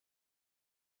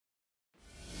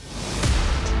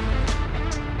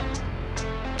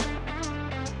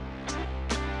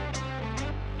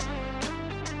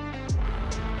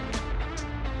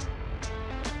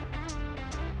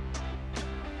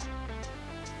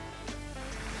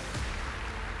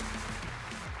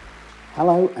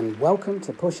Hello and welcome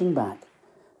to Pushing Back,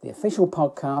 the official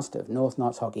podcast of North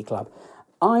Notts Hockey Club.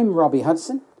 I'm Robbie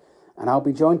Hudson and I'll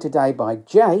be joined today by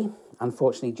Jay.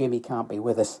 Unfortunately, Jimmy can't be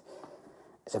with us.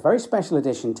 It's a very special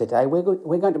edition today. We're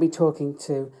going to be talking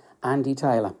to Andy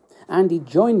Taylor. Andy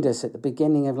joined us at the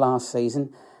beginning of last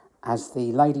season as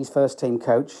the ladies' first team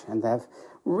coach, and they've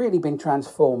really been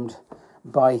transformed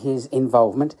by his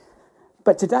involvement.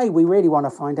 But today we really want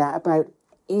to find out about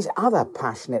his other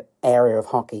passionate area of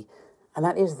hockey, and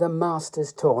that is the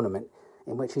Masters tournament,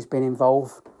 in which he's been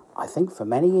involved, I think, for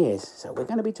many years. So we're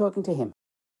going to be talking to him.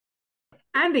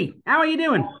 Andy, how are you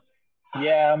doing?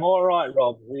 Yeah, I'm all right,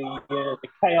 Rob. The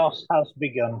chaos has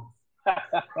begun.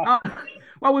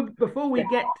 Before we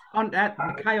get on to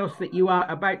the chaos that you are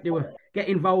about to get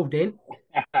involved in,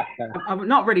 I've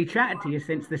not really chatted to you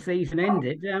since the season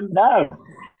ended. No.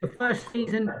 The first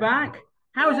season back,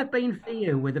 how's it been for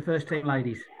you with the first team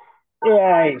ladies?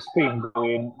 Yeah, it's been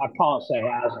brilliant. I can't say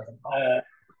it hasn't.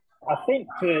 I think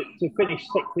to finish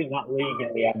sixth in that league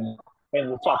at the end, in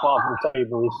the top half of the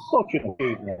table, is such an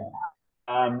achievement.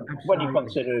 When you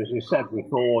consider, as we said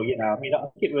before, I think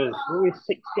it was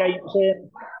 6 games in,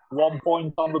 1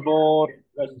 point on the board,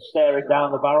 and staring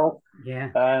down the barrel. Yeah.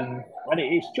 And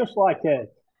it's just like it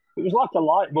was like a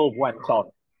light bulb went on.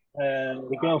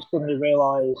 The girls suddenly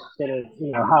realised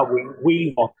how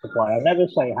we want to play. I never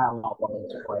say how I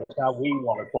want to play, it's how we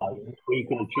want to play, which we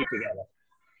can achieve together.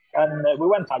 And we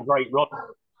went on a great run,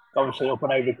 obviously up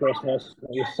and over Christmas. There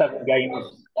was 7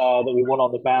 games that we won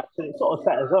on the bounce, and it sort of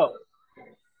set us up.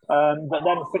 But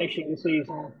then finishing the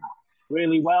season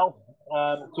really well,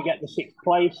 to get the 6th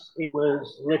place, it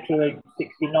was literally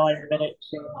 69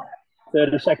 minutes and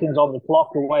 30 seconds on the clock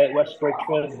away at West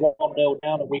Bridgford, 1-0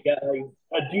 down, and we get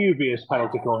a dubious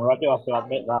penalty corner. I do have to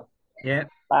admit that. Yeah.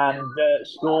 And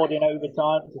scored in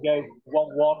overtime to go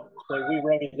 1-1. So we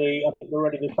were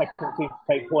only the second team to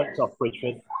take points off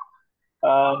Bridgford.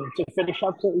 To finish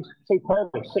absolutely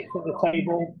superbly, 6th in the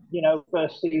table,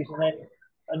 first season in,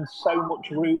 and so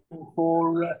much room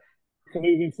for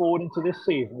moving forward into this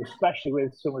season, especially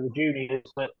with some of the juniors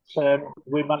that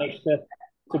we managed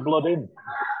to blood in.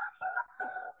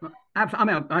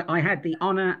 Absolutely. I had the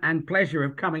honour and pleasure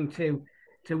of coming to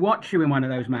watch you in one of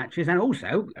those matches, and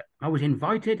also I was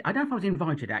invited. I don't know if I was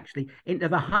invited actually into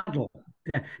the huddle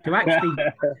to actually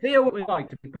feel what it was like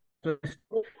to be the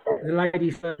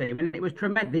ladies' first team, and it was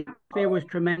tremendous. The atmosphere was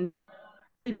tremendous.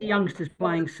 The youngsters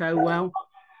playing so well.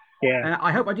 Yeah.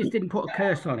 I hope I just didn't put a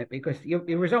curse on it, because your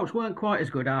results weren't quite as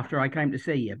good after I came to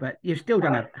see you, but you've still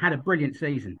had a brilliant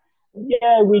season.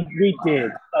 Yeah, we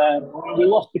did. We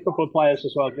lost a couple of players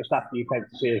as well just after you came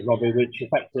to see us, Robbie, which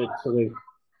affected sort of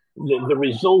the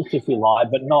result, if you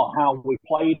like, but not how we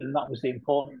played, and that was the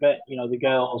important bit. The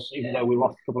girls, even though we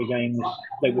lost a couple of games,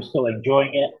 they were still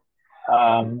enjoying it.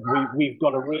 We've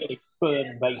got a really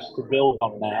firm base to build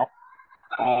on now.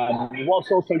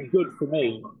 What's also good for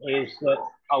me is that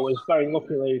I was very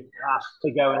luckily asked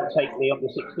to go and take the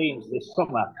under-16s this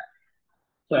summer.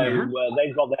 So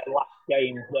they've got their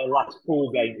last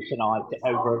pool game tonight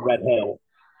over at Red Hill.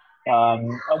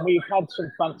 And we've had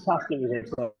some fantastic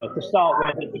results. To start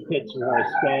with, the kids were very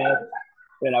scared.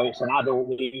 It's an adult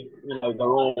league. They're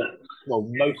all,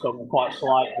 most of them quite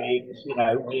slight beings.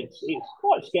 It's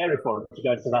quite scary for them to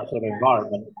go into that sort of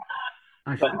environment.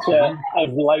 But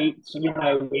of late,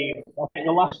 I think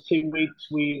the last 2 weeks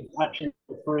we've actually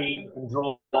got 3 and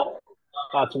drawn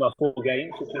out of our 4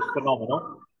 games, which is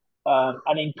phenomenal.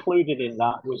 And included in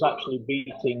that was actually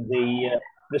beating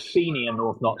the senior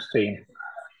North Notts team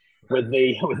with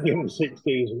the under-16s,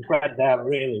 which went down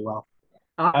really well.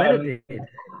 I bet it did.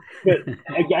 But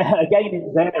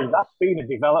again, that's been a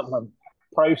development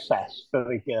process for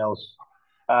the girls.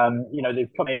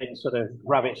 They've come in sort of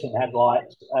rabbits in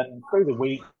headlights, and through the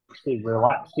weeks they've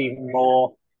relaxed even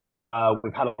more.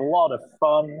 We've had a lot of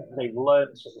fun. They've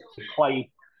learned to play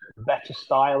better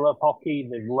style of hockey.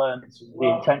 They've learned the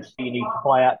intensity you need to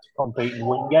play at to compete and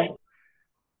win games.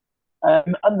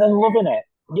 And they're loving it.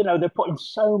 They're putting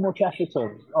so much effort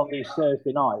on these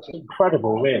Thursday nights. It's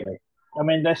incredible, really. I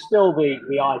mean, they're still the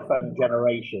iPhone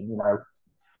generation,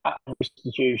 At the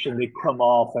institution, they come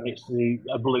off and it's the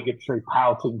obligatory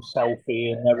pouting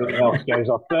selfie and everything else goes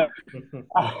off. But,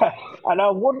 and I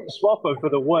wouldn't swap them for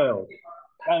the world.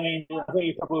 I mean, I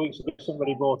think a couple of weeks ago,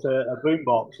 somebody bought a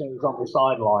boombox and it was on the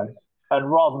sideline.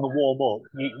 And rather than warm up,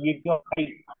 you got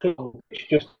 8 people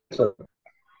just to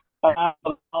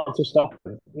stop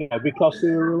them, because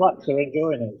they were relaxed, they're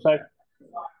enjoying it. So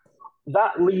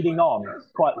that leading on,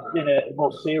 quite in a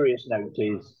more serious note,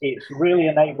 is it's really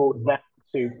enabled them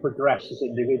to progress as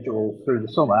individuals through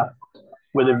the summer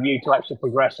with a view to actually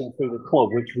progressing through the club,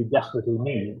 which we desperately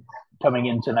need. coming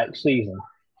into next season.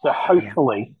 So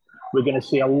hopefully we're going to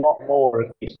see a lot more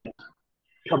of these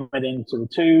coming into the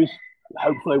twos.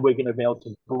 Hopefully we're going to be able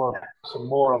to blood some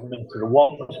more of them into the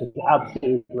ones, which is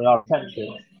absolutely our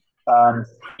intention.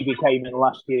 She came in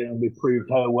last year and we proved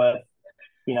her worth.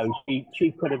 You know,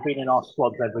 she could have been in our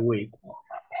squads every week.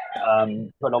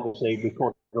 But obviously we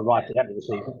caught her right at the end of the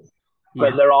season.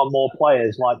 But there are more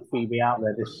players like Phoebe out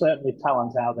there. There's certainly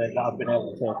talent out there that I've been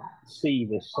able to see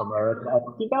this summer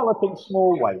and develop in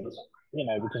small ways, you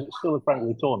know, because it's still a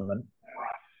friendly tournament.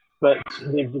 But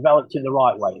they've developed in the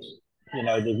right ways. You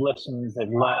know, they've listened, they've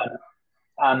learned,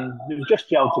 and they've just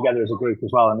gelled together as a group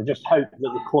as well. And I just hope that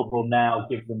the club will now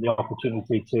give them the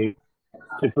opportunity to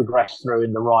progress through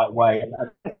in the right way and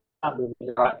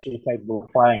they're actually capable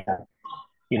of playing that.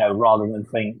 You know, rather than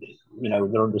think, you know,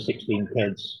 they're under 16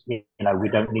 kids, you know, we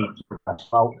don't need to progress.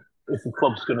 Well, if the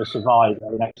club's going to survive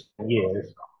for the next 10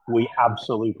 years, we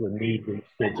absolutely need these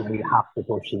kids and we have to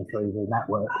push them through the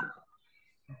network.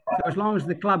 So as long as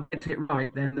the club gets it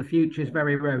right, then the future's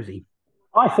very rosy.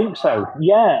 I think so.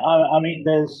 Yeah, I mean,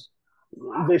 there's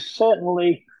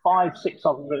certainly 5, 6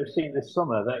 of them that we've seen this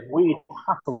summer that we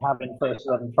have to have in first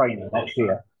 11 training next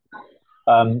year.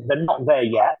 They're not there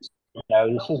yet. You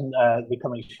know, this isn't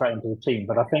becoming straight into the team,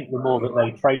 but I think the more that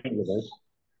they train with us,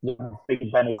 the big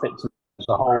benefits as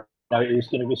a whole, you know, is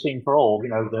going to be seen for all. You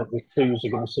know, the twos are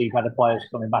going to see better players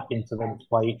coming back into them to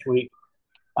play each week,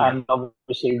 and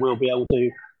obviously we'll be able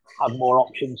to have more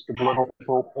options to blood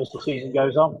people as the season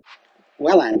goes on.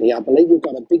 Well, Andy, I believe we've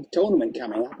got a big tournament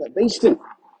coming up at Beeston.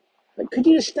 But could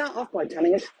you just start off by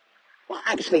telling us what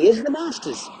actually is the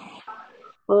Masters?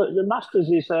 Well, the Masters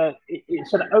is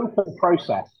it's an open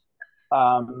process.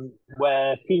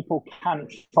 Where people can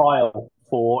trial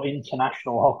for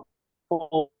international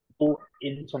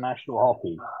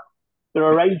hockey. There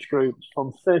are age groups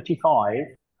from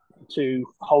 35 to,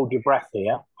 hold your breath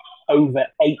here, over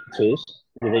 80s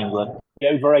with England. The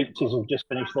over 80s have just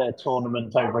finished their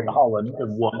tournament over in Holland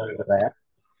and won over there.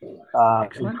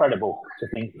 Incredible to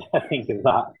think of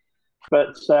that. But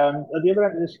at the other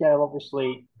end of the scale,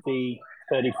 obviously, the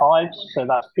 35s, so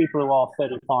that's people who are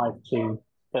 35 to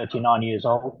 39 years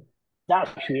old. That's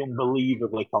actually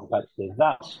unbelievably competitive.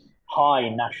 That's high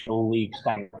National League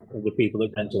standard for the people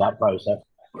that go into that process.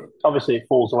 Obviously, it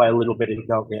falls away a little bit if you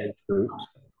go up the age groups.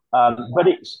 But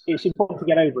it's important to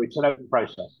get over. It's an open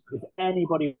process. If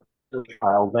anybody wants a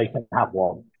trial, they can have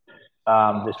one.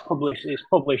 It's published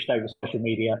over social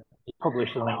media. It's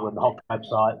published on England Hockey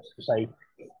websites to say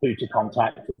who to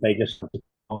contact. They just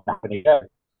contact me.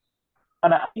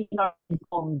 And I think that's an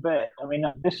important bit. I mean,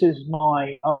 I was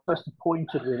first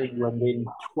appointed with England in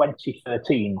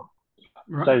 2013.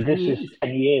 Right. So this is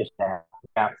 10 years now.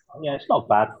 Yeah, it's not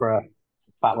bad for a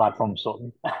fat lad from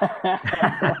Sutton. But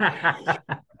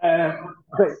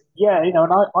yeah, you know,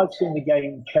 and I've seen the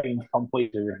game change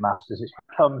completely with Masters. It's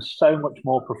become so much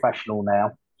more professional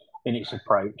now in its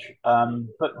approach.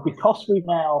 But because we've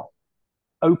now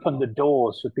opened the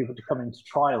doors for people to come into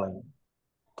trialing,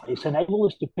 it's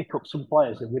enabled us to pick up some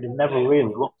players that we'd have never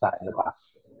really looked at in the past.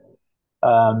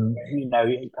 You know,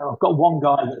 I've got one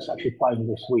guy that's actually playing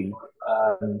this week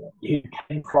who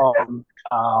came from,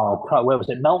 where was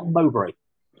it? Melton Mowbray.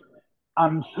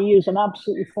 And he is an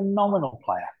absolutely phenomenal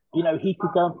player. You know, he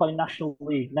could go and play National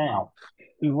League now.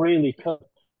 He really could.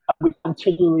 And we're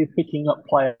continually picking up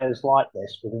players like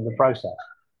this within the process.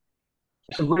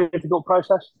 It's a really difficult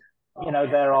process. You know,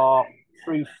 there are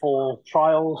 3-4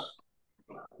 trials.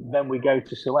 Then we go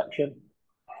to selection.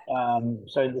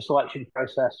 So in the selection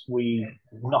process, we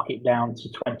knock it down to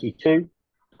 22,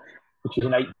 which is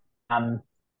an 8-man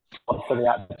for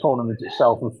the tournament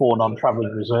itself and 4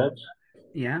 non-travelling reserves.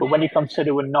 Yeah. But when you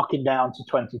consider we're knocking down to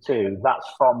 22, that's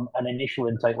from an initial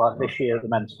intake like this year at the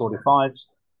men's 45s.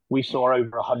 We saw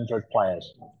over 100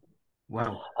 players.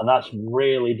 Wow. And that's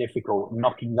really difficult,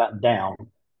 knocking that down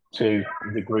to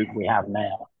the group we have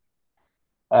now.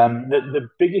 The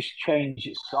biggest change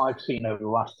I've seen over the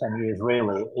last 10 years,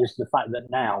 really, is the fact that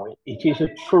now it is a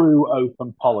true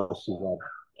open policy.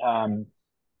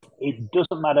 It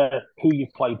doesn't matter who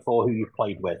you've played for, who you've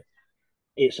played with.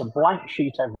 It's a blank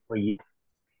sheet every year.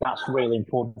 That's really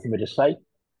important for me to say.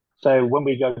 So when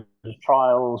we go to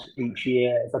trials each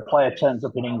year, if a player turns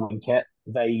up in England kit,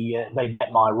 they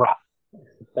get my wrath.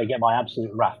 They get my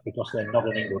absolute wrath because they're not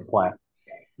an England player.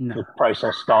 No. The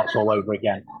process starts all over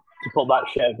again. To put that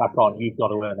shirt back on, you've got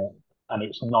to earn it. And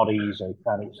it's not easy.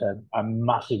 And it's a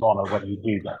massive honour when you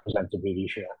do get presented with your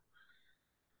shirt.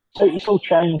 So it's all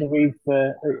changed. We've,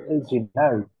 as you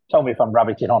know, tell me if I'm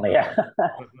rabbiting on here.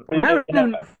 No,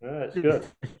 it's good.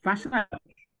 It's fascinating.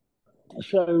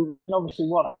 So obviously,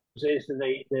 what happens is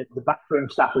that the backroom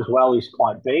staff as well is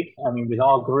quite big. I mean, with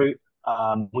our group,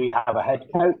 we have a head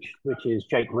coach, which is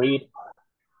Jake Reed.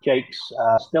 Jake's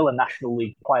still a National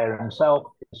League player himself.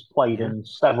 He's played in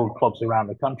several clubs around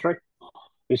the country.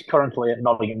 He's currently at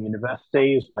Nottingham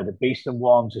University. He's played at Beeston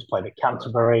Wands. He's played at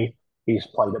Canterbury. He's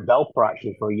played at Belper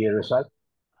actually for a year or so.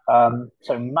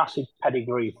 So massive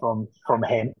pedigree from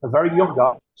him. A very young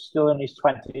guy, still in his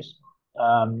 20s.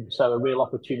 So a real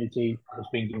opportunity has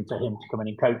been given to him to come in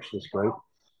and coach this group.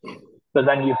 But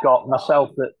then you've got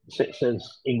myself that sits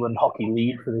as England hockey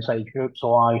lead for this age group.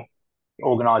 So I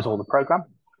organise all the programme.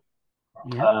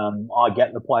 Yeah. I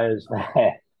get the players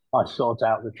there. I sort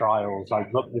out the trials. I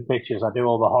look at the pictures. I do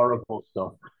all the horrible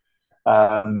stuff.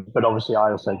 But obviously,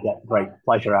 I also get great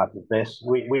pleasure out of this.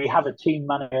 We have a team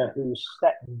manager who's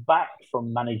stepped back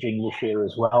from managing this year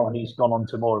as well, and he's gone on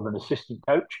to more of an assistant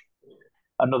coach.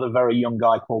 Another very young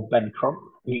guy called Ben Crump.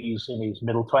 He's in his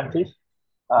middle 20s.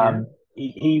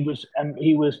 He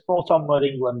was brought on with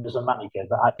England as a manager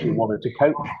that actually wanted to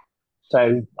coach.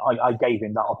 So I gave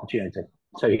him that opportunity.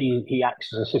 So he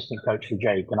acts as assistant coach for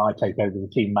Jake, and I take over the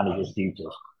team manager's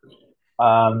duties.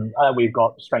 We've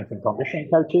got strength and conditioning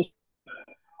coaches.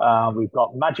 We've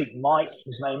got Magic Mike,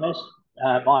 his name is.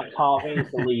 Mike Harvey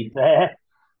is the lead there,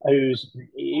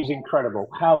 he's incredible.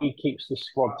 How he keeps the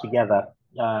squad together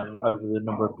over the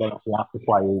number of games we have to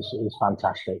play is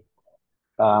fantastic.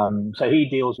 So he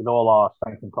deals with all our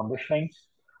strength and conditioning.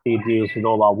 He deals with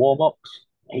all our warm-ups.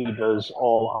 He does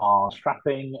all our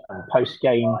strapping and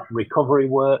post-game recovery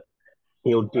work.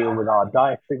 He'll deal with our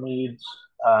dietary needs.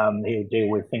 He'll deal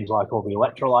with things like all the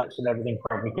electrolytes and everything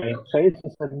for every game. So it's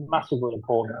a massively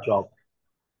important job.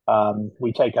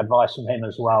 We take advice from him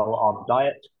as well on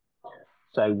diet.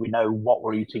 So we know what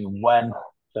we're eating and when.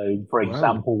 So, for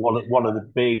example, one of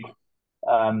the big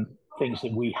things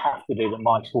that we have to do that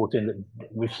Mike's brought in,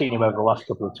 that we've seen him over the last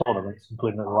couple of tournaments,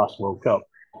 including the last World Cup,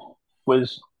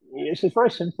 it's a very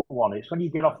simple one. It's when you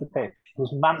get off the pitch, his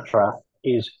mantra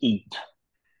is eat.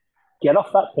 Get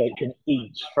off that pitch and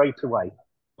eat straight away.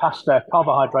 Pasta,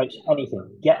 carbohydrates,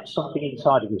 anything. Get something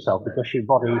inside of yourself because your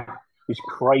body is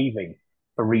craving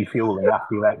for refueling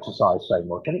after you've exercised so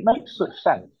much. And it makes such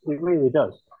sense. It really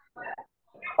does.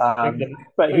 The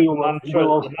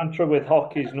mantra with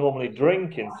hockey is normally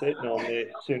drink, isn't it? Normally,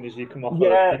 as soon as you come off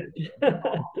the pitch.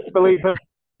 Believe it.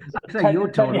 So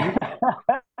you're talking.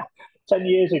 10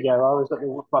 years ago, I was at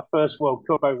my first World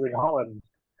Cup over in Holland.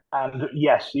 And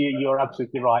yes, you're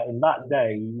absolutely right. In that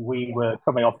day, we were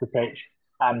coming off the pitch.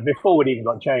 And before we'd even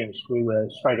got changed, we were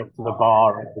straight up to the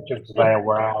bar and the jugs of ale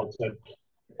were out.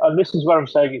 And this is where I'm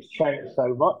saying it's changed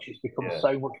so much. It's become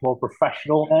so much more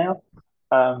professional now.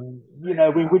 We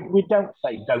don't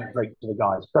say don't drink to the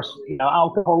guys because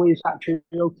alcohol is actually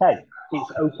okay.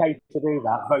 It's okay to do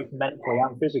that both mentally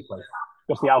and physically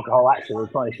because the alcohol actually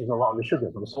replenishes a lot of the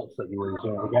sugars and the salts that you lose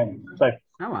during the game.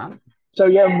 So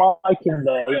Mike in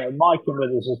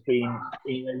with us has been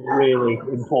really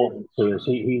important to us.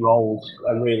 He rolls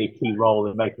a really key role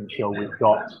in making sure we've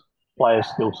got players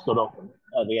still stood up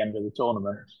at the end of the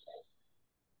tournament.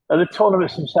 The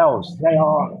tournaments themselves, they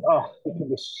can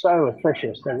be so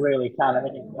officious. They really can. I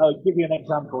mean, I'll give you an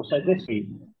example. So this week,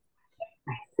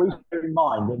 please bear in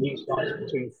mind that these guys are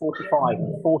between 45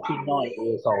 and 49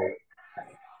 years old.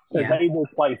 So they will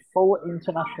play full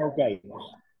international games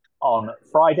on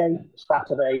Friday,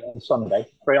 Saturday, and Sunday,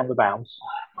 3 on the bounce.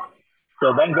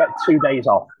 They'll then get 2 days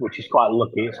off, which is quite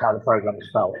lucky. It's how the program is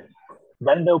spelled.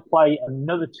 Then they'll play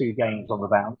another 2 games on the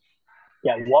bounce,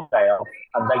 get 1 day off,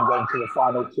 and then go into the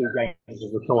final 2 games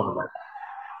of the tournament.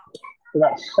 So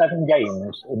that's 7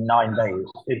 games in 9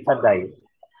 days, in 10 days.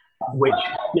 Which,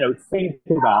 think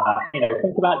about that.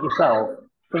 Think about yourself.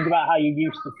 Think about how you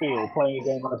used to feel playing a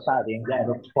game on a Saturday and getting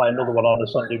up to play another one on a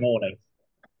Sunday morning.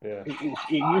 Yeah. It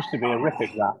used to be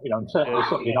horrific that, and certainly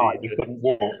Sunday night you couldn't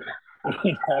walk.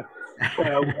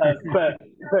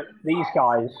 But these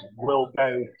guys will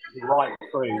go right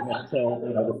through until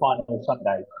the final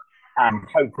Sunday, and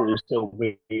hopefully still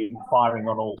be firing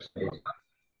on all cylinders.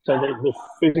 So the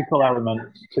physical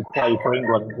elements to play for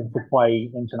England and to play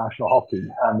international hockey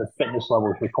and the fitness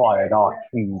levels required are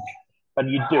huge, and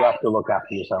you do have to look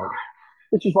after yourself.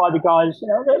 Which is why the guys, they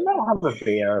don't have a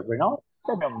beer every night.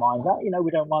 They don't mind that,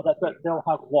 we don't mind that, but they'll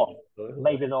have 1.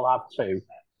 Maybe they'll have 2.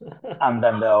 And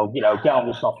then they'll, get on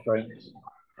the soft drinks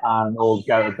or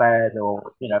go to bed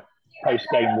or,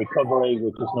 post-game recovery,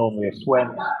 which is normally a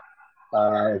swim,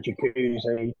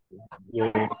 jacuzzi.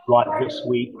 Like this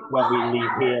week, when we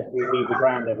leave the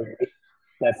ground every week,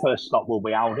 their first stop will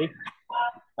be Aldi.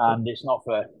 And it's not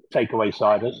for takeaway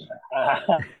ciders.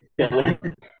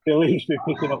 they'll each be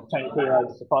picking up 10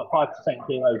 kilos, 5 to 10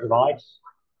 kilos of ice.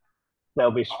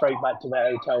 They'll be straight back to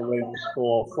their hotel rooms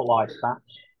for full ice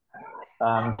baths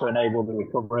to enable the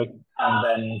recovery. And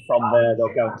then from there,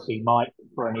 they'll go and see Mike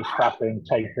for any strapping,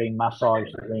 taping,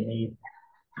 massage that they need.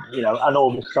 And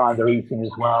all this time they're eating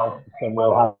as well. And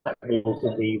we'll have meals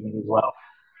in the evening as well,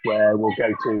 where we'll go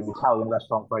to the Italian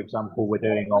restaurant, for example, we're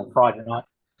doing on Friday night.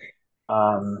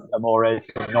 Amore in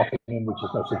Nottingham, which is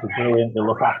absolutely brilliant. They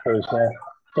look after us there.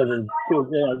 So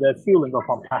they're fueling up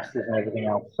on pastas and everything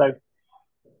else. So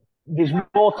there's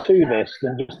more to this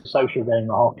than just a social game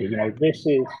of hockey. This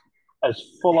is as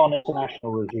full-on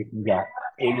international as you can get.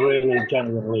 It really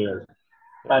genuinely is.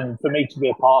 And for me to be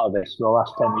a part of this for the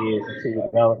last 10 years and see the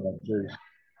development,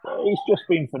 it's just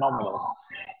been phenomenal.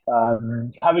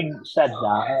 Having said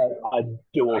that, I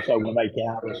do also want to make it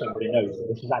out that somebody knows that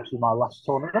this is actually my last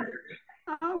tournament.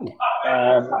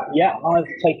 I've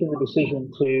taken the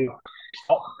decision to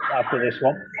stop after this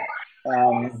one.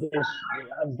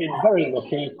 I've been very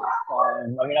lucky.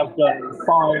 I've done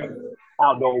 5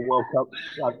 outdoor World Cups.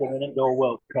 I've done an indoor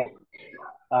World Cup.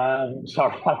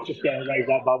 Sorry, I'm just getting raised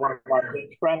out by one of my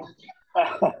Dutch friends.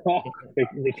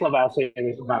 the clubhouse here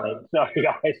is manic. Sorry,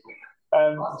 guys.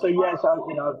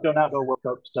 I've done outdoor World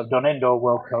Cups. I've done indoor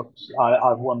World Cups.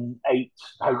 I've won 8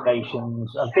 home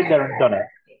nations. I've been there and done it.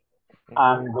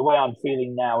 And the way I'm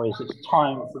feeling now is it's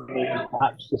time for me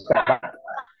perhaps to step back.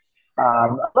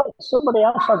 Let somebody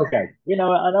else have a go.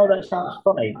 I know that sounds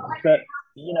funny, but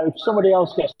if somebody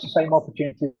else gets the same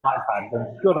opportunity I've had,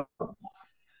 then good on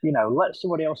them. Let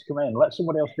somebody else come in. Let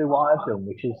somebody else do what I've done,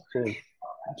 which is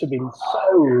to be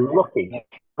so lucky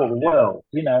for the world.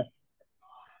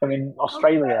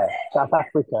 Australia, South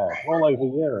Africa, all over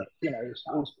Europe.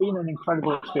 It's been an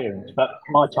incredible experience. But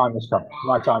my time has come.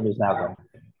 My time is now gone.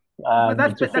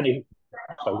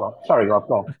 Sorry, Rob,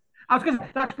 go on. I was going to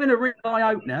say, that's been a real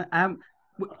eye-opener.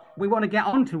 We want to get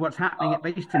on to what's happening at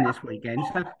Beeston this weekend.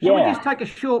 So shall we just take a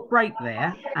short break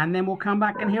there, and then we'll come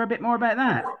back and hear a bit more about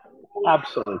that?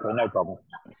 Absolutely, no problem.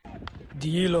 Do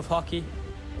you love hockey?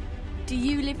 Do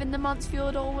you live in the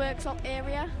Mansfield or Worksop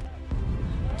area?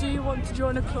 Do you want to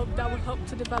join a club that will help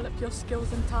to develop your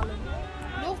skills and talent?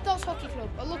 North Notts Hockey Club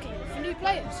are looking for new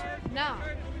players now.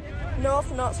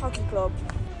 North Notts Hockey Club.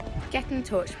 Get in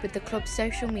touch with the club's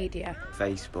social media.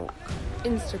 Facebook,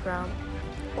 Instagram,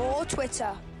 or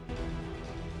Twitter.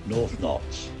 North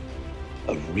Notts,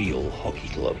 a real hockey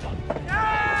club.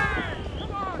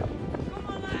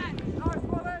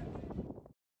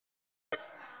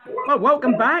 Well,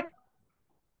 welcome back.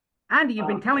 Andy, you've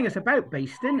been telling us about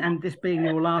Beeston and this being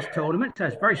your last tournament, so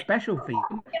it's very special for you.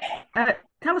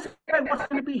 Tell us about what's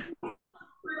going to be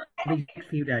these next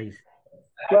few days.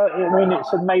 Well,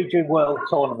 it's a major world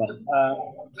tournament.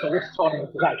 So this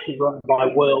tournament is actually run by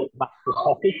World Masters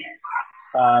Hockey.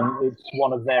 It's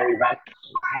one of their events.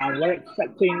 And we're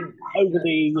expecting over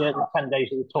the 10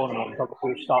 days of the tournament,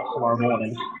 which starts tomorrow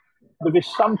morning, there'll be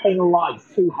something like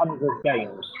 200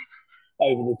 games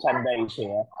over the 10 days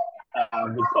here.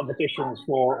 With competitions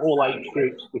for all age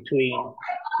groups between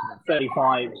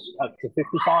 35s up to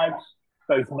 55s,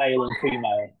 both male and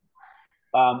female.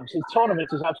 So the tournament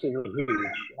is absolutely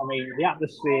huge. The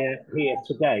atmosphere here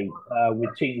today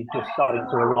with teams just starting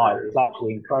to arrive is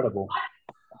absolutely incredible.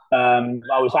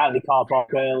 I was out in the car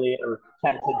park earlier,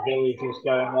 tented villages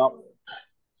going up.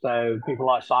 So people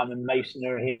like Simon Mason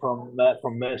are here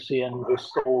from Mercian with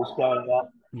stalls going up.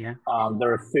 Yeah.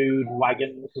 There are food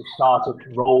wagons that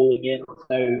started rolling in.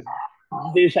 So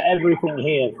there's everything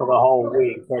here for the whole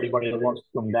week for anybody that wants to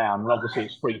come down. And obviously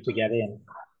it's free to get in.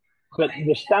 But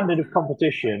the standard of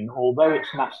competition, although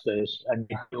it's masters and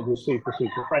it'll be super,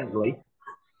 super friendly,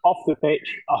 off the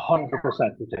pitch,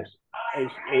 100% it is.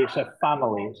 It's a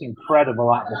family. It's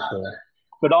incredible atmosphere.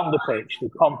 But on the pitch, the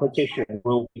competition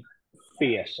will be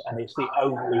fierce, and it's the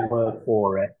only word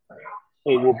for it.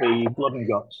 It will be blood and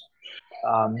guts.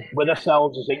 With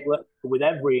ourselves as England, with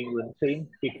every England team,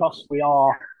 because we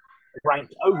are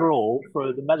ranked overall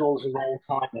for the medals of all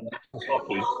time in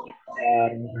hockey.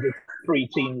 The 3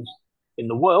 teams in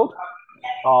the world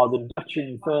are the Dutch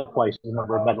in third place in the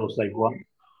number of medals they've won.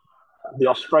 The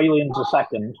Australians are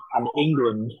second, and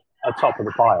England are top of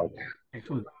the pile.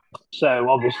 Excellent. So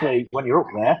obviously, when you're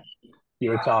up there,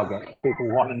 you're a target. People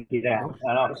want to get down,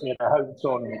 and obviously at a home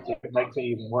tournament, it makes it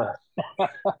even worse.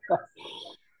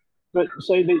 But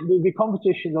so the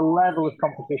competition, the level of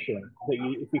competition that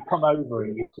if you come over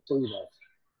and you see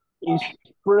this, is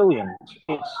brilliant.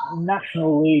 It's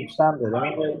National League standard.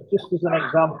 Just as an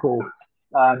example,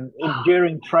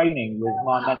 during training with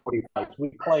my men's players,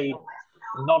 we played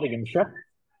Nottinghamshire,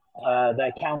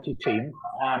 their county team,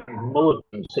 and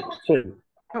Mulligan 6-2.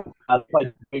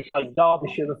 We played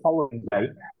Derbyshire the following day,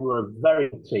 who were a very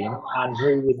good team, and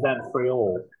drew with them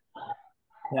 3-3.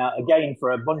 Now, again,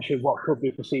 for a bunch of what could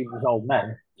be perceived as old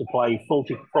men, to play full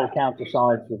counter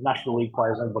sides with National League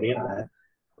players and everybody in there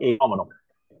is phenomenal.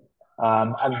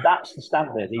 And that's the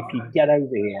standard. If you get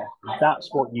over here,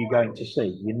 that's what you're going to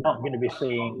see. You're not going to be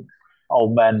seeing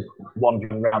old men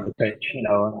wandering around the pitch, you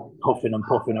know, puffing and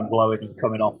puffing and blowing and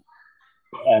coming off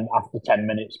after 10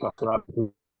 minutes.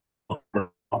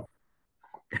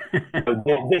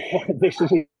 This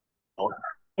is it.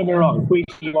 Don't be wrong. If we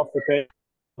see you off the pitch,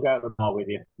 we'll go to the bar with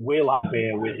you. We'll have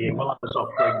beer with you. We'll have a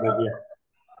soft drink with you.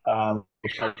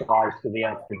 Socialise to the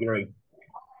nth degree.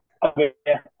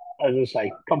 As I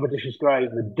say, competition's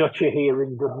great. The Dutch are here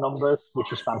in good numbers,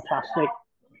 which is fantastic.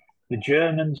 The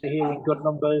Germans are here in good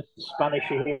numbers. The Spanish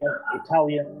are here.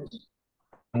 Italians.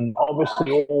 And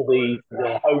obviously all the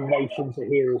home nations are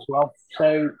here as well.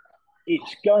 So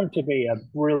it's going to be a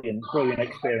brilliant, brilliant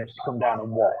experience to come down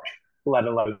and watch, let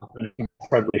alone the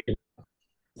privilege to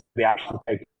be actually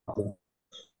taking part.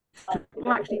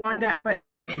 We'll actually find out.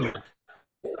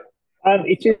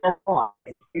 It is online.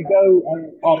 If you go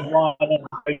online and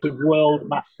go to World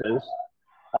Masters,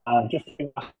 just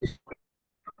it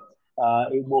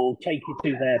will take you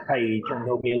to their page, and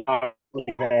there'll be a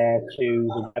link there to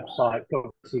the website for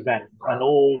this event, and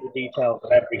all the details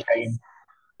of every game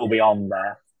will be on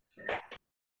there.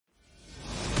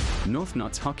 North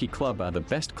Notts Hockey Club are the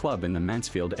best club in the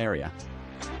Mansfield area.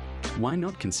 Why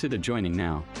not consider joining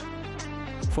now?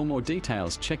 For more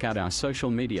details, check out our social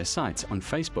media sites on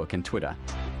Facebook and Twitter.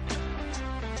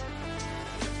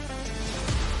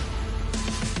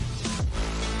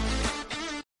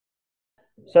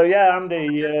 So yeah,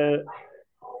 Andy,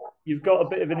 you've got a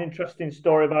bit of an interesting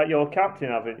story about your captain,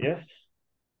 haven't you?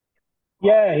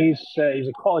 Yeah, he's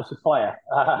a quality player,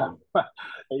 and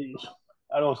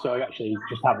also actually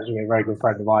just happens to be a very good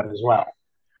friend of mine as well.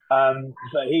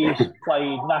 But he's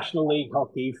played National League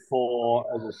hockey for,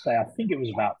 as I say, I think it was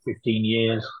about 15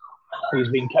 years. He's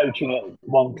been coaching at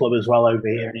one club as well over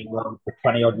here in England for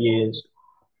 20 odd years.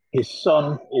 His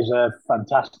son is a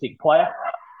fantastic player.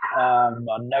 I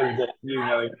know that you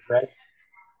know him, Fred.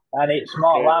 And it's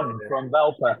Mark Lamb from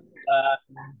Belper.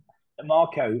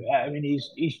 Marco, I mean,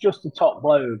 he's just a top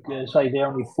bloke. Say the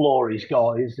only flaw he's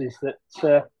got is that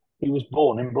he was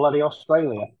born in bloody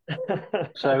Australia.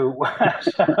 so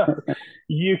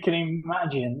you can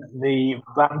imagine the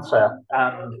banter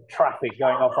and traffic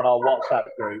going off on our WhatsApp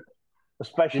group,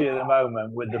 especially at the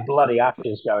moment with the bloody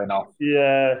Ashes going off.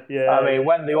 Yeah. I mean,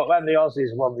 when the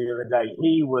Aussies won the other day,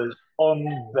 he was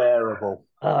unbearable.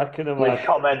 I can imagine. With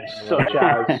comments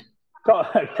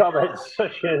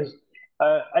such as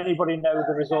anybody know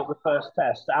the result of the first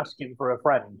test? Ask him for a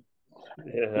friend.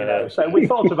 Yeah. You know, so we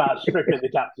thought about stripping the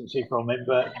captaincy from him,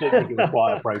 but didn't think it was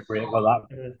quite appropriate for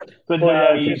that. But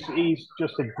no, he's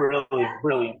just a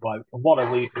brilliant bloke. And what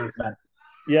a leader of men.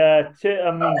 Yeah,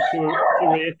 I mean, to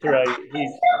reiterate,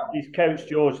 he's coached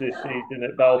George this season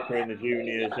at Belper in the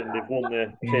juniors, and they've won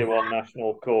the Tier 1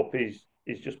 National Cup. He's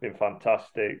just been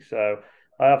fantastic. So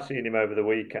I have seen him over the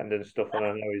weekend and stuff, and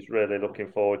I know he's really looking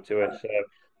forward to it. So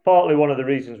partly one of the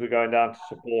reasons we're going down to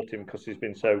support him, because he's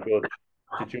been so good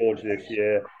to George this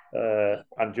year,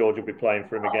 and George will be playing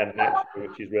for him again next year,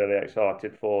 which he's really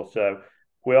excited for. So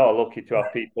we are lucky to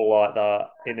have people like that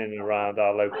in and around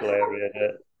our local area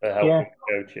that are helping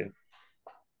coaching.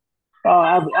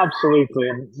 Oh, absolutely.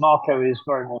 And Marco is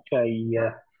very much he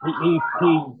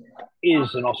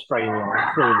is an Australian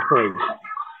through and through.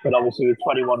 But obviously with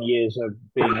 21 years of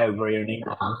being over here in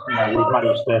England, you know, we've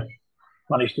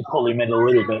managed to pull him in a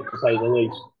little bit, to say the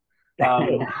least.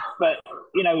 But,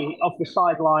 you know, off the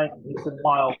sideline, he's a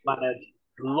mild-mannered,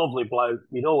 lovely bloke.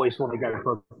 You'd always want to go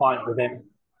for a pint with him.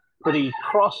 But he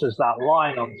crosses that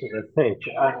line onto the pitch,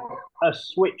 and a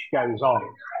switch goes on,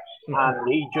 and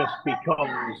he just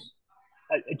becomes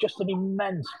just an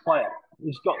immense player.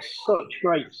 He's got such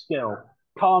great skill,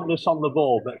 calmness on the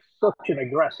ball, but such an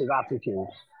aggressive attitude.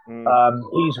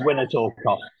 He's win at all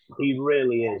costs. He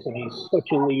really is, and he's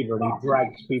such a leader, and he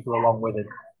drags people along with him.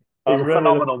 He's a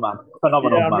phenomenal man.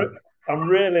 I'm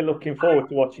really looking forward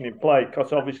to watching him play,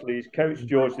 because obviously he's coached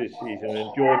George this season,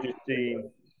 and George has seen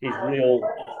his real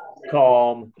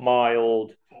calm,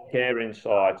 mild, caring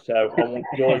side. So I want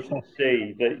George to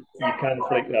see that you can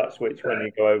flick that switch when you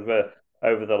go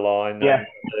over the line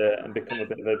and become a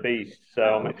bit of a beast. So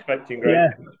I'm expecting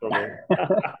great things from him.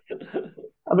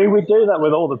 I mean, we do that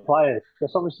with all the players,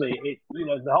 because obviously,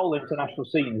 the whole international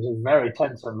scene is a very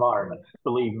tense environment,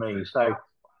 believe me. So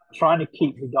trying to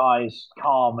keep the guys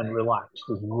calm and relaxed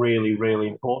is really, really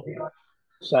important.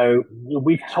 So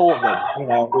we've taught them,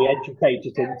 we educate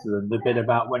it into them the bit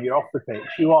about when you're off the pitch,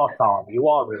 you are calm, you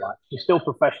are relaxed, you're still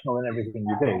professional in everything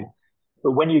you do.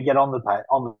 But when you get on the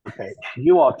pitch,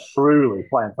 you are truly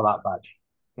playing for that badge,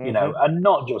 and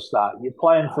not just that, you're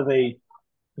playing for the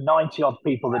 90 odd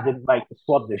people that didn't make the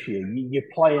squad this year. You're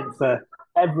playing for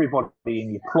everybody in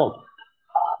your club.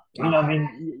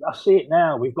 I see it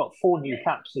now. We've got 4 new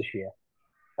caps this year.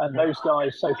 And those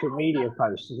guys' social media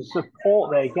posts, the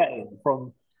support they're getting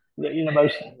from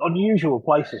most unusual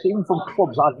places, even from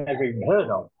clubs I've never even heard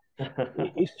of.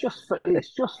 It's just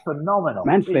phenomenal.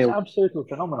 Mansfield. It's absolutely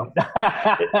phenomenal.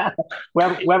 we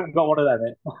haven't got one of them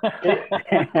yet.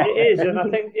 It is, and I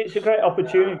think it's a great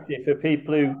opportunity for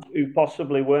people who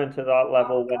possibly weren't at that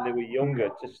level when they were younger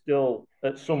to still,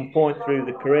 at some point through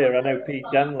the career. I know Pete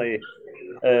Denley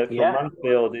from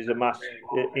Mansfield is a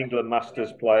England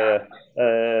Masters player.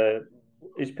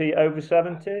 Is Pete over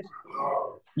 70?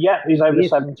 Yeah, he's over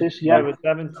 70s. Yeah, over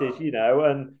 70s.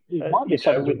 And he might be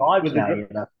 75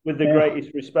 now. With the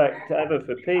greatest respect ever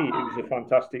for Pete, who's a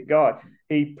fantastic guy,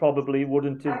 he probably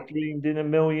wouldn't have dreamed in a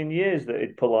million years that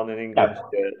he'd pull on an England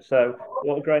shirt. So,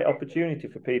 what a great opportunity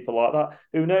for people like that.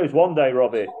 Who knows? One day,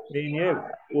 Robbie, me and you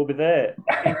will be there.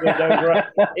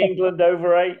 England over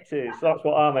 80s. That's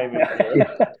what I'm aiming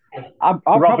for.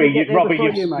 I'll Robbie,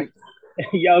 you, mate.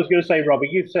 Yeah, I was going to say, Robbie,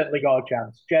 you've certainly got a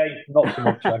chance. Jay, not so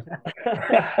much so.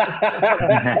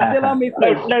 Still on me,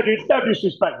 no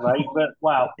disrespect, mate, but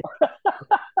wow.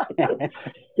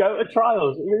 Go to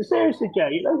trials. Seriously,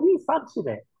 Jay, you fancied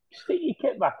it. Stick your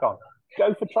kit back on.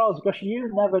 Go for trials because you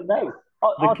never know.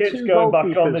 The kit's going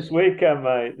back on this weekend,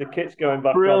 mate. The kit's going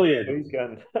back on this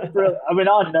weekend. Brilliant. I mean,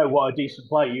 I know what a decent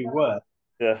player you were.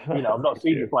 Yeah. I've not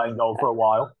seen you playing golf for a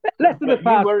while. Less than the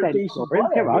past you were a decent player,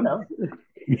 come on.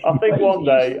 I think one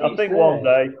day.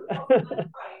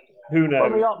 Who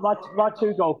knows? Well, my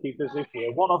 2 goalkeepers this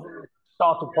year, one of them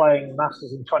started playing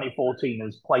Masters in 2014 and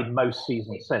has played most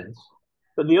seasons since.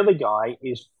 But the other guy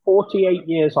is 48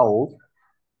 years old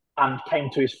and came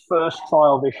to his first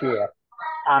trial this year.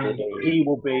 And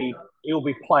he'll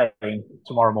be playing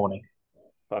tomorrow morning.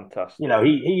 Fantastic.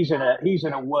 He's in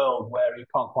a world where he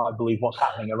can't quite believe what's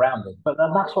happening around him. But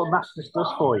then that's what Masters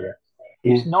does for you.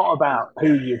 It's not about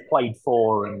who you've played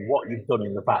for and what you've done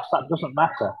in the past. That doesn't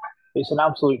matter. It's an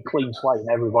absolute clean slate and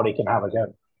everybody can have a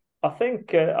go. I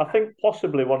think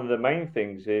possibly one of the main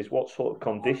things is what sort of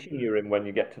condition you're in when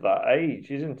you get to that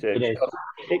age, isn't it? It is.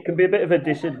 It can be a bit of a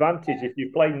disadvantage if you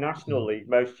play National League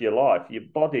most of your life. Your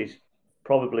body's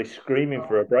probably screaming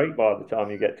for a break by the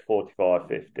time you get to 45,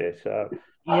 50. So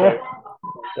yeah.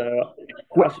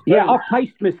 I've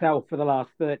paced myself for the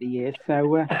last 30 years,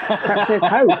 so perhaps there's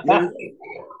hope.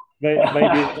 Maybe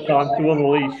it's time to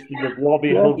unleash the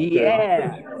Robbie Hudson.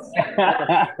 Yeah.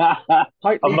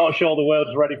 I'm not sure the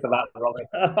world's ready for that, Robbie.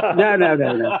 No.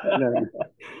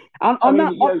 On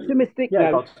that optimistic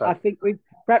note, I think we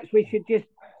should just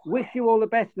wish you all the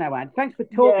best now, Anne. Thanks for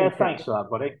talking. Yeah, thanks for that,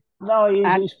 buddy. No,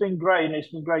 it's been great. And it's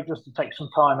been great just to take some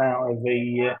time out of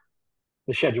the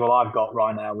schedule I've got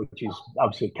right now, which is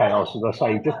absolute chaos, as I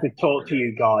say, just to talk to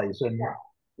you guys. And,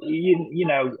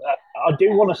 I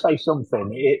do want to say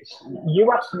something.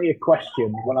 You asked me a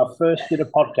question when I first did a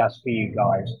podcast for you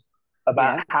guys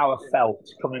about how I felt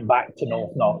coming back to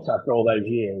North Notts after all those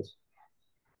years.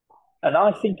 And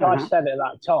I think I said at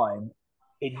that time,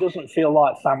 it doesn't feel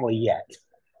like family yet.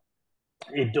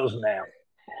 It does now.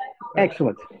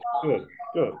 Excellent. Good.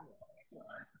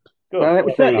 Well, it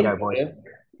was certainly, boys.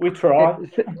 We try. I was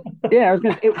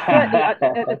going to. It was certainly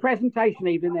at the presentation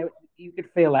evening. You could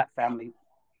feel that family.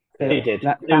 It did.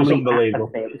 It was unbelievable.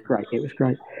 It was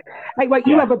great. Hey, wait!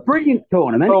 You have a brilliant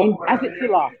tournament. As it's your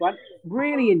last one,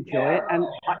 really enjoy it, and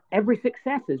every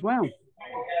success as well.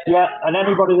 Yeah, and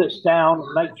anybody that's down,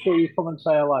 make sure you come and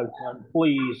say hello, and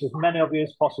please, as many of you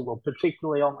as possible,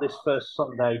 particularly on this first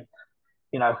Sunday.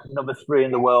 Number 3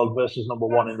 in the world versus number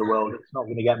 1 in the world. It's not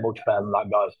going to get much better than that,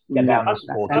 guys. Get down and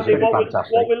support. It's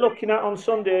fantastic. What we're looking at on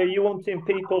Sunday, are you wanting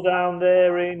people down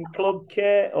there in club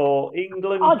kit or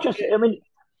England?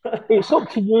 It's up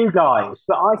to you guys,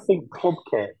 but I think club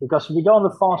kit, because if you go on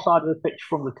the far side of the pitch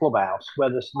from the clubhouse where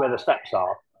the steps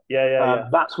are,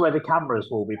 that's where the cameras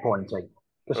will be pointing.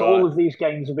 Because all of these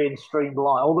games are being streamed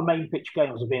live. All the main pitch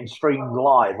games are being streamed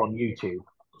live on YouTube.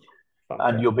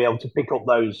 And you'll be able to pick up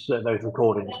those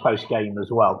recordings post-game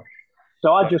as well.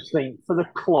 So I just think for the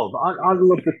club, I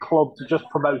love the club to just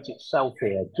promote itself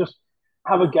here. Just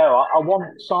have a go. I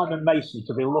want Simon Mason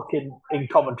to be looking in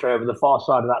commentary over the far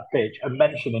side of that pitch and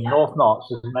mentioning North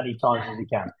Notts as many times as he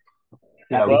can.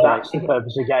 that's the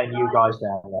purpose of getting you guys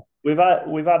down there.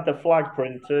 We've had the flag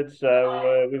printed,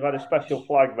 so we've had a special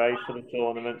flag made for the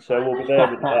tournament. So we'll be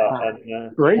there with that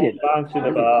and Brilliant. bouncing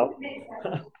about.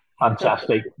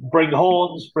 Fantastic. Bring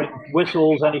horns, bring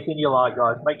whistles, anything you like,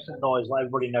 guys. Make some noise, let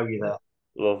everybody know you're there.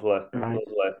 Lovely.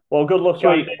 Well, good luck,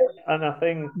 Andy. And I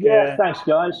think thanks,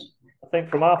 guys. I think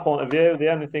from our point of view, the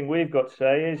only thing we've got to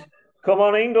say is, come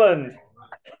on, England.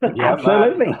 Yeah,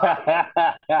 absolutely.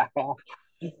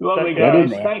 Lovely, guys.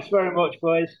 Thanks very much,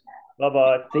 boys.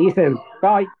 Bye-bye. See you soon.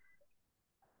 Bye.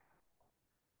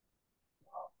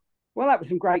 Well, that was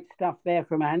some great stuff there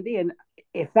from Andy. And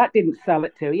if that didn't sell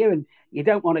it to you and you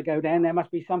don't want to go down, there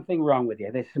must be something wrong with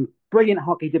you. There's some brilliant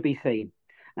hockey to be seen.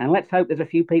 And let's hope there's a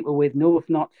few people with North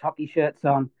Notts hockey shirts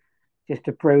on just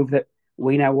to prove that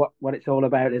we know what it's all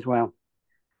about as well.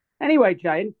 Anyway,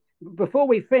 Jane, before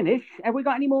we finish, have we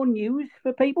got any more news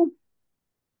for people?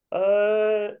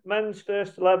 Men's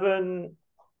First 11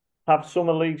 have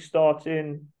Summer League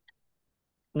starting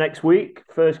next week.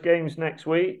 First game's next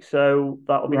week, so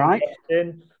that'll be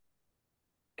interesting.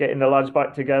 Getting the lads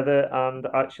back together and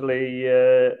actually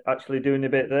doing a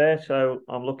bit there. So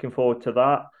I'm looking forward to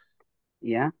that.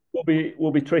 Yeah,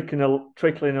 we'll be trickling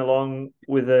along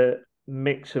with a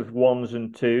mix of ones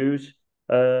and twos.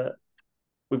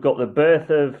 We've got the birth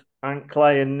of Ant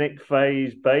Clay and Nick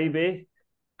Fay's baby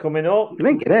coming up.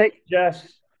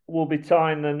 Jess will be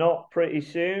tying the knot pretty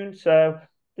soon. So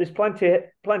there's plenty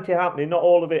happening. Not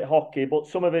all of it hockey, but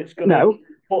some of it's going to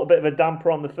put a bit of a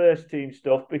damper on the first team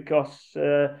stuff because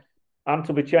Ant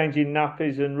will be changing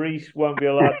nappies and Reese won't be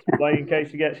allowed to play in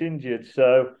case he gets injured.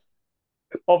 So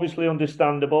obviously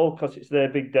understandable because it's their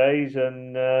big days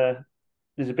and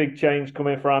there's a big change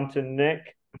coming for Ant and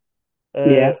Nick.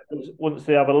 Once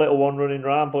they have a little one running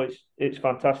around, but it's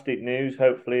fantastic news.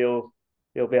 Hopefully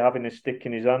he'll be having a stick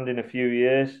in his hand in a few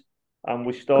years, and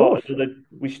we start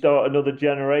another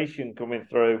generation coming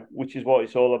through, which is what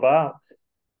it's all about.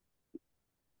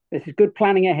 This is good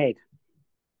planning ahead.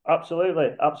 Absolutely.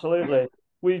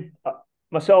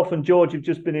 Myself and George have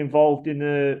just been involved in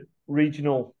a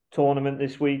regional tournament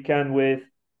this weekend with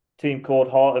a team called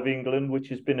Heart of England, which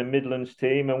has been a Midlands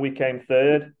team, and we came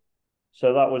third.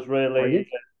 So that was really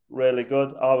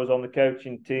good. I was on the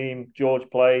coaching team. George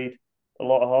played a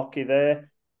lot of hockey there.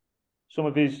 A couple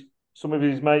of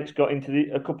his mates got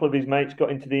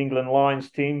into the England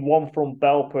Lions team. One from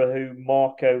Belper, who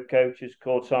Marco coaches,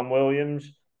 called Sam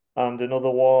Williams, and another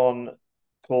one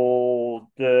called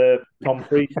Tom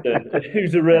Prieston,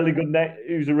 who's a really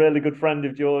good friend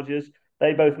of George's.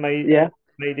 They both made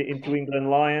it into England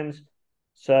Lions.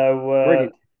 So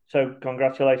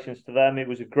congratulations to them. It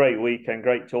was a great weekend,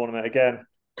 great tournament. Again,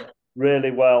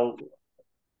 really well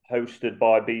hosted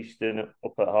by Beeston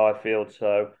up at Highfield.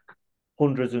 So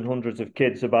hundreds and hundreds of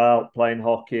kids about playing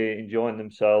hockey, enjoying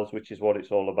themselves, which is what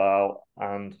it's all about.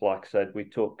 And like I said, we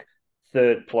took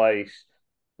third place.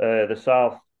 The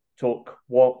South took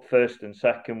first and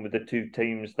second with the two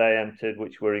teams they entered,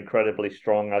 which were incredibly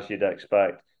strong, as you'd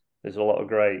expect. There's a lot of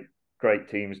great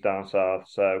teams down south.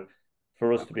 So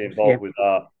for us to be involved with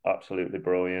that, absolutely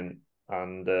brilliant.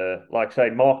 And like I say,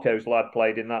 Marco's lad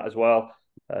played in that as well.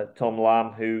 Tom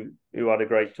Lamb, who had a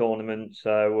great tournament.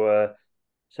 So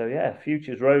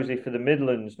future's rosy for the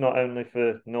Midlands, not only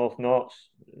for North Notts,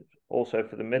 also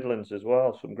for the Midlands as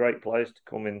well. Some great players to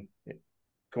come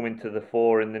into the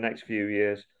fore in the next few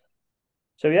years.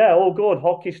 So all good.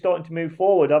 Hockey's starting to move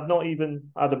forward. I've not even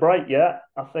had a break yet.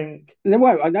 I think.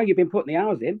 Well, I know you've been putting the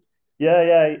hours in.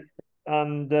 Yeah.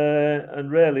 And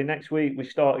really next week we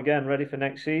start again, ready for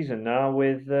next season now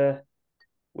with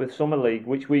Summer League,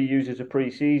 which we use as a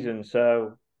pre-season.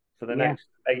 So for the next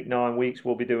 8-9 weeks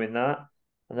we'll be doing that,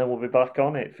 and then we'll be back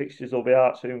on it. Fixtures will be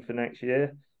out soon for next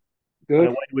year. Good. And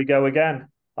away we go again.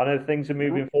 I know things are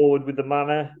moving forward with the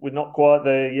Manor. We're not quite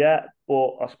there yet,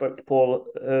 but I spoke to Paul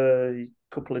a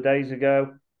couple of days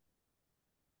ago.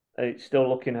 It's still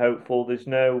looking hopeful. There's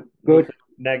no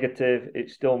negative.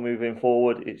 It's still moving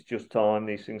forward. It's just time.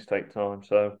 These things take time.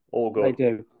 So all good. They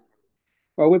do.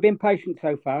 Well, we've been patient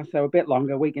so far, so a bit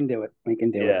longer. We can do it.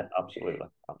 Yeah,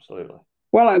 absolutely.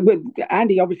 Well,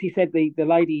 Andy obviously said the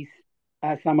ladies'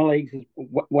 summer leagues is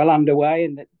well underway,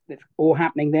 and that's all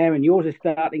happening there. And yours is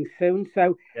starting soon.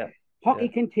 So hockey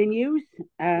continues.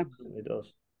 It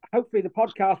does. Hopefully, the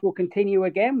podcast will continue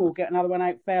again. We'll get another one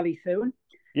out fairly soon.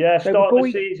 Yeah, start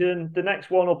the season. The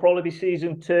next one will probably be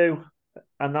season 2.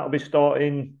 And that'll be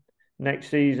starting next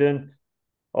season.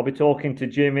 I'll be talking to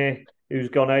Jimmy, who's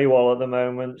gone AWOL at the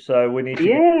moment, so we need to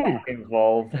get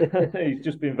involved. He's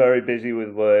just been very busy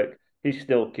with work. He's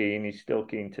still keen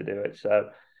to do it.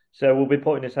 So we'll be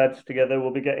putting his heads together.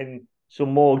 We'll be getting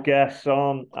some more guests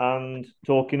on and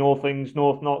talking all things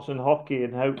North Notts and hockey,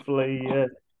 and hopefully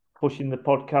pushing the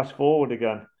podcast forward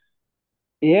again.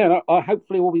 Yeah,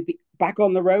 hopefully we'll be back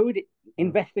on the road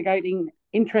investigating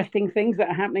interesting things that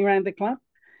are happening around the club.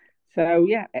 So,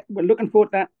 yeah, we're looking forward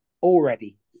to that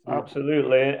already.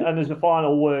 Absolutely. And as a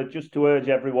final word, just to urge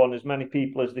everyone, as many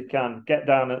people as they can, get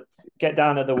down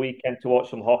at the weekend to watch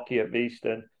some hockey at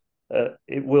Beeston.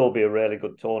 It will be a really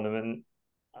good tournament,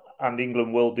 and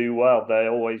England will do well. They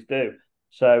always do.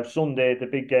 So Sunday, the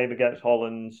big game against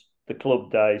Holland's the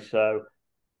club day. So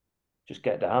just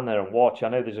get down there and watch. I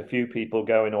know there's a few people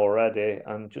going already,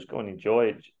 and just go and enjoy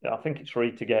it. I think it's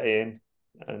free to get in,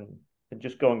 and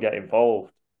just go and get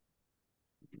involved.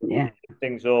 Yeah,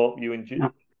 things up. You enjoy.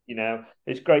 You know,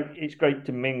 it's great. It's great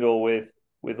to mingle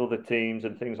with other teams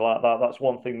and things like that. That's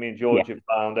one thing me and George have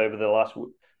found over the last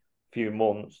few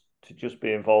months, to just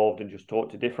be involved and just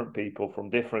talk to different people from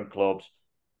different clubs.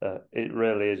 It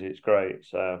really is. It's great.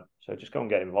 So just go and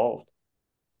get involved.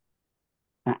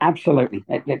 Absolutely.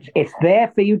 It's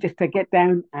there for you just to get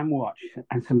down and watch,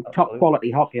 and some top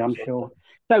quality hockey, I'm sure.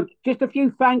 So just a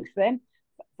few thanks then.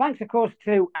 Thanks, of course,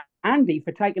 to Andy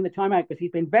for taking the time out, because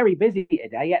he's been very busy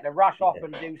today. He had to rush off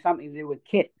and do something to do with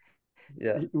kit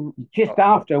just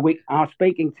after we are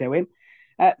speaking to him.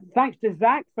 Thanks to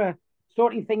Zach for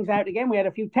sorting things out again. We had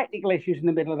a few technical issues in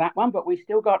the middle of that one, but we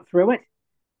still got through it.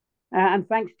 And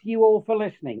thanks to you all for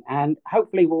listening. And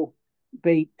hopefully we'll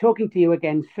be talking to you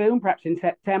again soon, perhaps in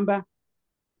September.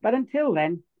 But until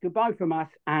then, goodbye from us,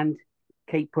 and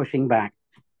keep pushing back.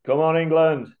 Come on,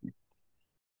 England.